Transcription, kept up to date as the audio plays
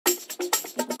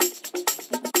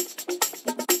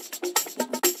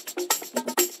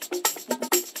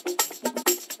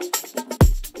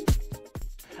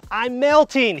I'm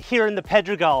melting here in the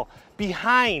Pedregal,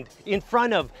 behind, in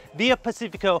front of Villa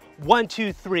Pacifica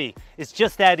 123. It's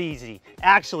just that easy.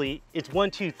 Actually, it's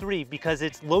 123 because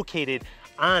it's located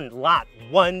on lot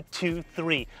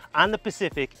 123 on the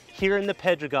Pacific here in the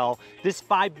Pedregal. This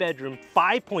 5-bedroom,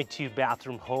 5.2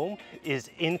 bathroom home is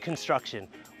in construction.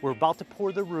 We're about to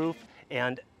pour the roof,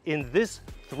 and in this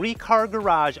 3-car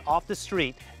garage off the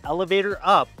street, elevator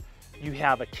up, you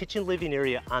have a kitchen living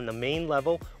area on the main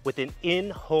level with an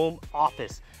in-home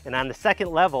office. And on the second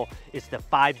level, it's the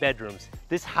 5 bedrooms.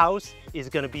 This house is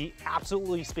gonna be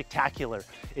absolutely spectacular.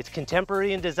 It's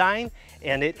contemporary in design,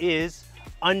 and it is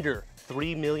under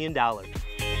 $3 million.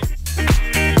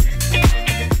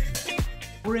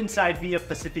 We're inside Villa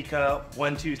Pacifica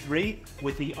 123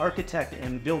 with the architect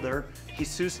and builder,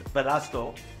 Jesus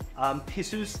Velasco.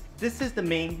 Jesus, this is the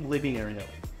main living area.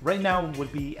 Right now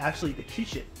would be actually the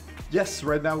kitchen. Yes,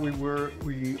 right now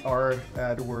we are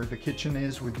at where the kitchen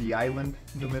is with the island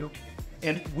in the middle.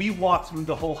 And we walked through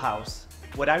the whole house.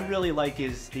 What I really like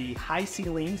is the high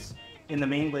ceilings in the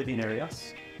main living area.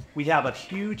 We have a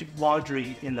huge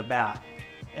laundry in the back.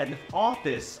 And the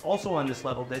office also on this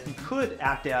level that could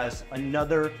act as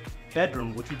another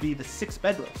bedroom, which would be the 6th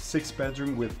bedroom. 6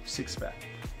 bedroom with 6 bath.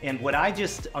 And what I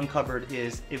just uncovered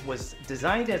is it was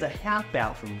designed as a half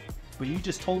bathroom, but you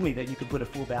just told me that you could put a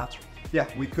full bathroom. Yeah,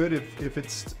 we could if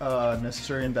it's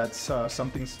necessary, and that's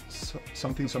something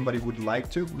somebody would like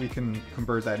to. We can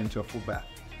convert that into a full bath.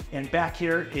 And back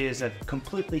here is a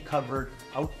completely covered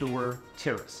outdoor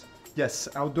terrace. Yes,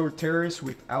 outdoor terrace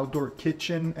with outdoor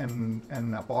kitchen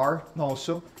and a bar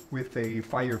also with a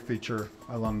fire feature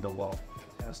along the wall.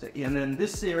 Fantastic. And then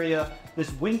this area,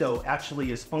 this window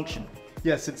actually is functional.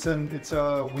 Yes, it's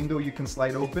a window you can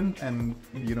slide open and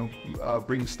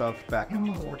bring stuff back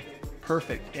and forth.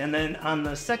 Perfect. And then on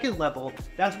the second level,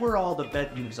 that's where all the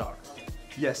bedrooms are.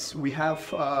 Yes, we have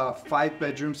 5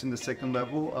 bedrooms in the second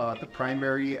level, the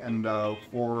primary, and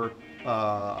 4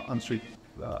 ensuite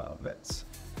beds.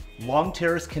 Long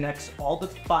terrace connects all the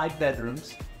 5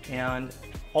 bedrooms and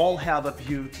all have a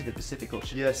view to the Pacific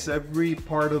Ocean. Yes, every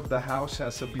part of the house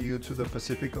has a view to the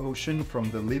Pacific Ocean from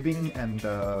the living and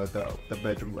the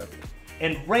bedroom level.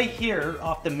 And right here,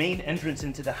 off the main entrance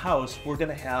into the house, we're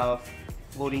gonna have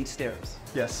floating stairs.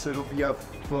 Yes, it'll be a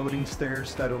floating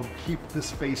stairs that'll keep the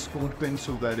space open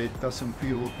so that it doesn't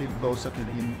feel close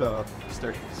in the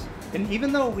staircase. And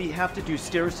even though we have to do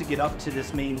stairs to get up to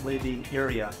this main living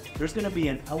area, there's gonna be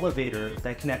an elevator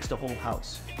that connects the whole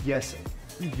house. Yes,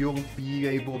 you'll be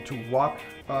able to walk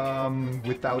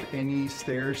without any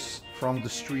stairs from the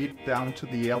street down to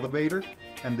the elevator,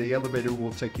 and the elevator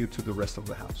will take you to the rest of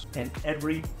the house. And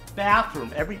every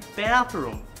bathroom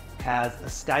has a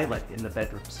skylight in the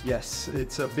bedrooms. Yes,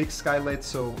 it's a big skylight,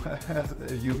 so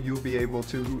you'll be able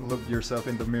to look yourself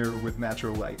in the mirror with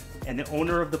natural light. And the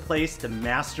owner of the place, the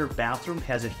master bathroom,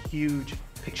 has a huge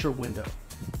picture window.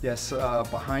 Yes,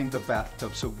 behind the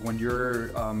bathtub, so when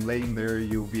you're laying there,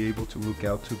 you'll be able to look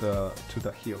out to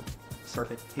the hill.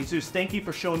 Perfect. Jesus, thank you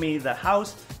for showing me the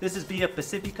house. This is Villa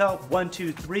Pacifica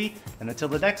 123, and until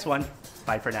the next one,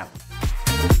 bye for now.